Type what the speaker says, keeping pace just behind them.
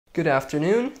Good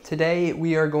afternoon. Today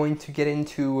we are going to get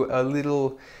into a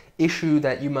little issue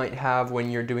that you might have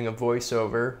when you're doing a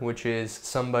voiceover, which is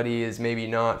somebody is maybe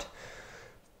not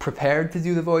prepared to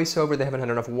do the voiceover, they haven't had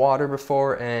enough water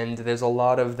before, and there's a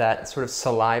lot of that sort of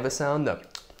saliva sound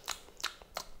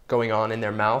going on in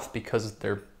their mouth because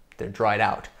they're dried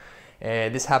out.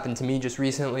 This happened to me just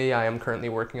recently. I am currently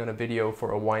working on a video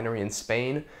for a winery in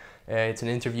Spain. It's an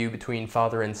interview between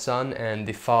father and son, and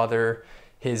the father,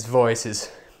 his voice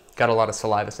is got a lot of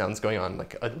saliva sounds going on,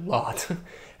 like a lot.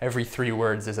 Every 3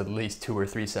 words there's at least 2 or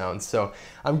 3 sounds. So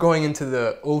I'm going into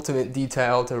the ultimate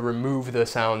detail to remove the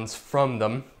sounds from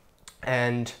them.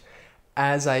 And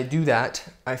as I do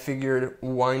that, I figured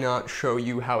why not show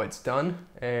you how it's done.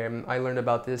 I learned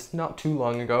about this not too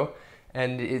long ago,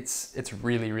 and it's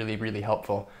really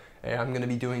helpful. I'm going to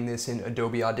be doing this in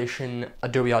Adobe Audition.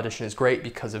 Adobe Audition is great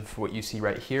because of what you see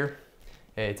right here.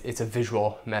 It's a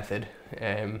visual method.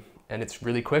 And it's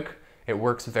really quick. It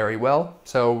works very well.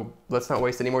 So let's not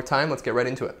waste any more time. Let's get right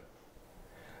into it.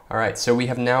 All right, so we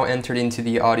have now entered into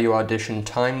the audio audition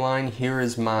timeline. Here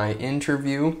is my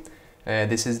interview.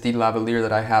 This is the lavalier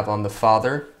that I have on the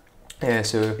father.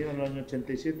 So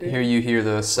here you hear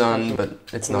the son, but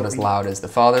it's not as loud as the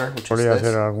father, which is this.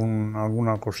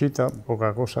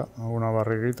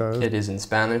 It is in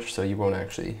Spanish, so you won't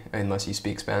actually, unless you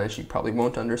speak Spanish, you probably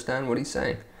won't understand what he's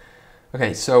saying.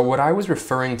 Okay, so what I was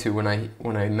referring to when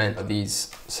I meant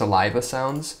these saliva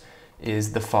sounds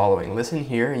is the following. Listen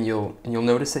here, and you'll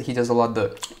notice that he does a lot of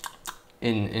the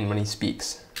in when he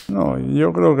speaks. No,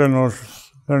 yo creo que nos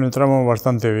penetramos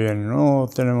bastante bien. No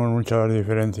tenemos muchas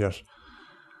diferencias.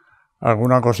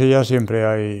 Alguna cosilla siempre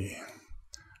hay.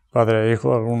 Padre e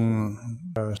hijo, algún.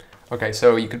 Okay,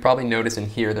 so you could probably notice in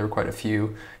here there are quite a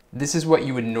few. This is what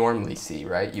you would normally see,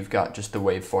 right? You've got just the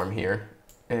waveform here.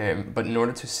 But in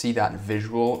order to see that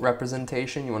visual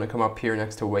representation, you want to come up here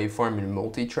next to waveform in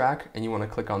multi-track, and you want to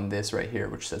click on this right here,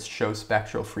 which says show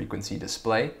spectral frequency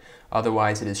display.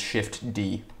 Otherwise it is Shift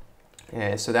D.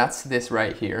 So that's this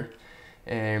right here.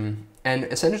 And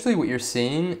essentially what you're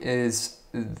seeing is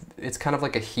it's kind of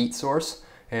like a heat source.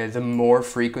 The more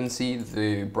frequency,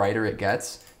 the brighter it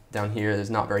gets. Down here there's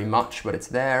not very much, but it's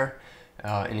there.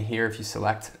 And here if you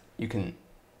select, you can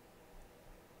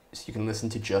listen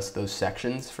to just those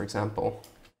sections, for example.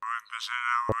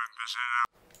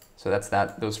 So that's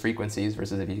those frequencies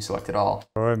versus if you select it all.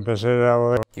 You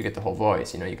get the whole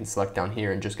voice, you know, you can select down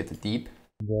here and just get the deep.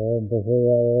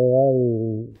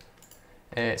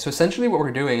 So essentially what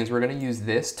we're doing is we're going to use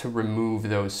this to remove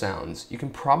those sounds. You can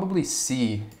probably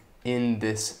see in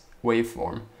this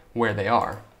waveform where they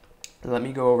are. Let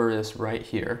me go over this right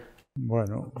here.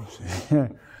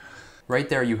 Right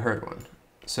there you heard one.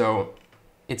 So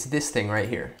it's this thing right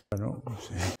here.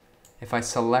 If I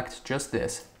select just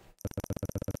this,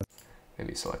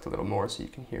 maybe select a little more so you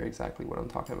can hear exactly what I'm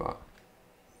talking about.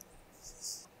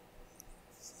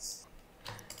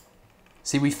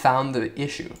 See, we found the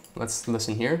issue. Let's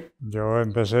listen here.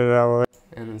 And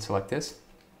then select this.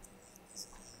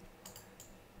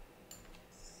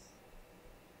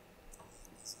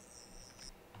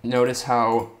 Notice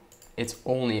how it's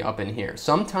only up in here.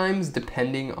 Sometimes,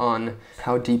 depending on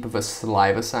how deep of a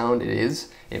saliva sound it is,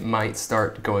 it might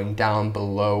start going down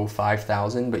below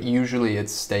 5,000, but usually it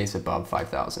stays above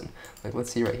 5,000. Like,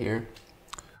 let's see right here.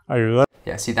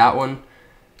 Yeah, see that one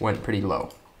went pretty low.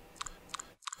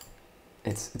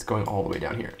 It's going all the way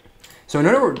down here. So in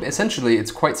other words, essentially,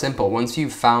 it's quite simple. Once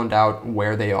you've found out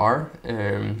where they are,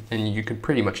 and you could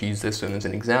pretty much use this one as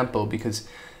an example because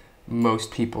most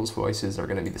people's voices are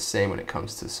going to be the same when it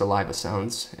comes to saliva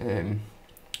sounds. I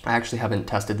actually haven't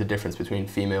tested the difference between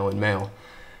female and male,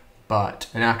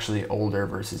 and actually older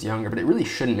versus younger, but it really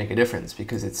shouldn't make a difference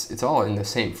because it's all in the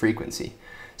same frequency.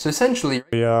 So essentially,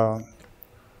 I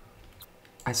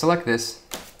select this,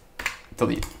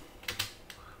 delete.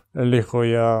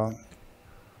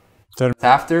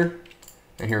 After,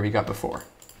 and here we got before.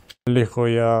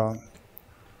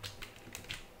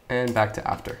 And back to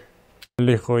after.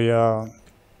 It's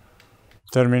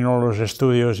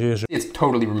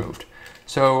totally removed.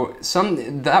 So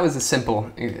that was a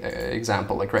simple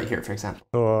example, like right here, for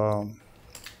example.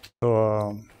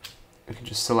 We can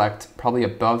just select probably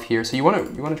above here. So you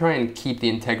want to try and keep the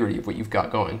integrity of what you've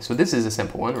got going. So this is a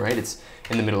simple one, right? It's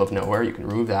in the middle of nowhere. You can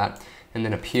remove that, and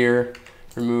then up here,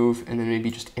 remove, and then maybe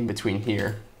just in between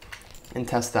here, and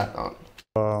test that out.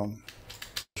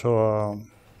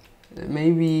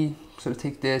 Maybe sort of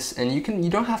take this, and you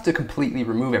don't have to completely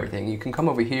remove everything. You can come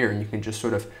over here and you can just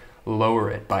sort of lower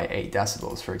it by 8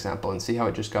 decibels, for example, and see how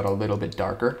it just got a little bit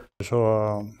darker.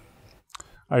 So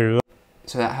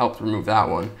that helped remove that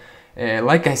one.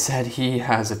 Like I said, he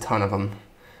has a ton of them.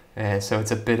 So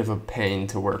it's a bit of a pain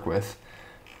to work with.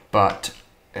 But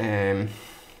let's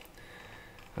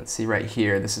see right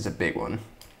here, this is a big one.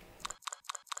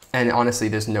 And honestly,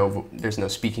 there's no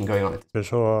speaking going on.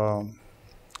 Eso a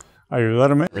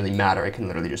ayudarme. It doesn't really matter, I can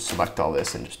literally just select all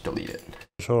this and just delete it.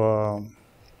 Eso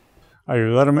a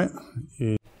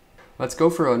ayudarme. Let's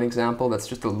go for an example that's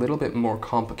just a little bit more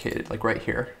complicated, like right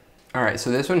here. All right,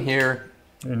 so this one here,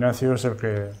 Ignacio es el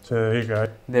que se dedica.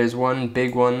 there's one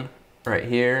big one right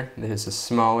here, there's a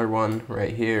smaller one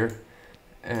right here,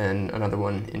 and another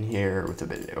one in here with a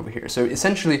bit over here. So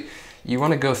essentially, you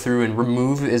want to go through and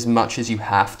remove as much as you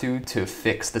have to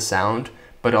fix the sound,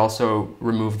 but also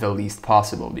remove the least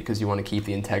possible because you want to keep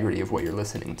the integrity of what you're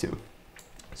listening to.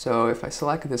 So if I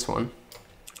select this one,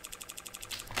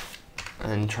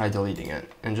 and try deleting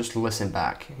it and just listen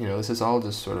back. You know, this is all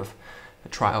just sort of a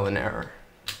trial and error.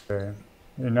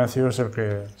 Ignacio es el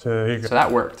que se dedica. So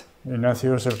that worked.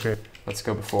 Ignacio es el que. Let's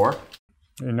go before.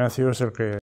 Ignacio es el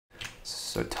que.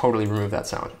 So totally remove that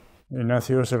sound.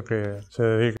 Ignacio es el que se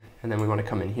dedica. And then we want to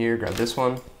come in here, grab this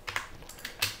one.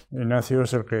 Ignacio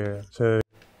es el que se dedica.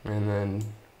 And then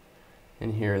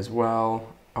in here as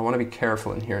well. I want to be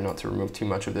careful in here not to remove too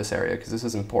much of this area because this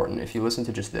is important. If you listen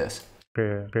to just this,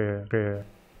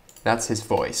 that's his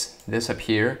voice. This up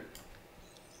here,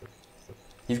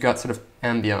 you've got sort of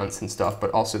ambience and stuff,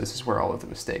 but also this is where all of the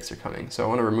mistakes are coming. So I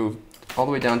want to remove all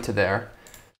the way down to there.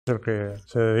 Ignacio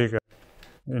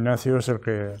es el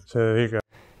que se dedica.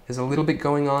 There's a little bit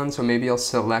going on, so maybe I'll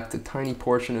select a tiny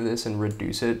portion of this and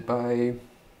reduce it by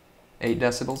 8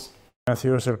 decibels.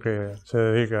 Ignacio es el que se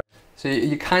dedica. So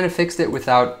you kind of fixed it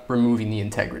without removing the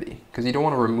integrity, because you don't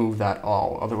want to remove that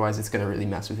all, otherwise it's going to really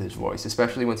mess with his voice,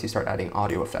 especially once you start adding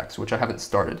audio effects, which I haven't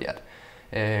started yet.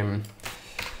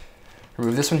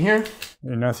 Remove this one here.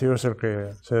 Ignacio es el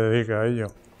que se dedica a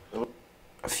ello.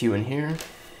 A few in here.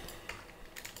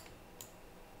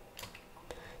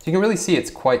 So you can really see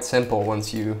it's quite simple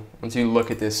once you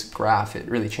look at this graph. It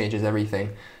really changes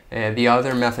everything. The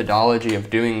other methodology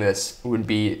of doing this would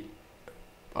be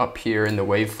up here in the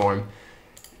waveform.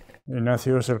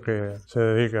 Ignacio es el que se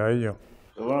dedica a ello.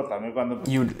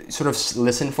 You'd sort of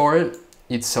listen for it.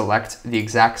 You'd select the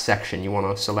exact section you want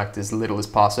to select as little as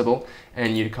possible,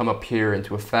 and you'd come up here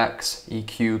into Effects,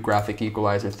 EQ, Graphic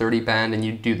Equalizer, 30 band, and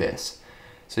you'd do this.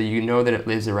 So you know that it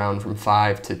lives around from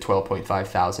 5 to 12.5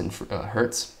 thousand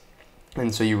hertz,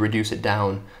 and so you reduce it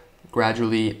down,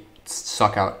 gradually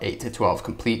suck out 8 to 12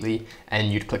 completely,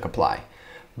 and you'd click Apply.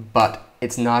 But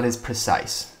it's not as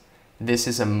precise. This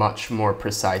is a much more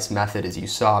precise method, as you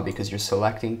saw, because you're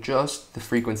selecting just the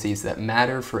frequencies that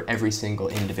matter for every single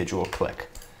individual click.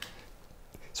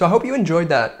 So I hope you enjoyed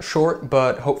that short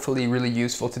but hopefully really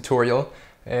useful tutorial.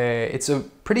 It's a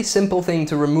pretty simple thing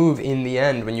to remove in the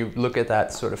end when you look at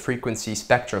that sort of frequency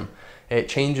spectrum. It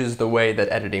changes the way that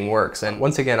editing works. And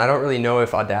once again, I don't really know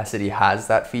if Audacity has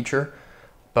that feature,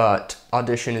 but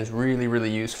Audition is really, really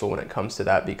useful when it comes to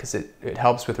that because it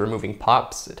helps with removing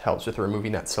pops, it helps with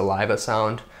removing that saliva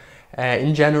sound.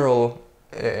 In general,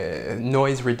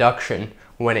 noise reduction,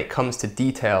 when it comes to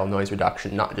detail noise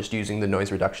reduction, not just using the noise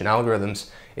reduction algorithms,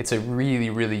 it's a really,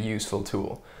 really useful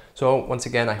tool. So once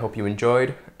again, I hope you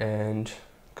enjoyed and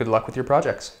good luck with your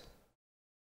projects.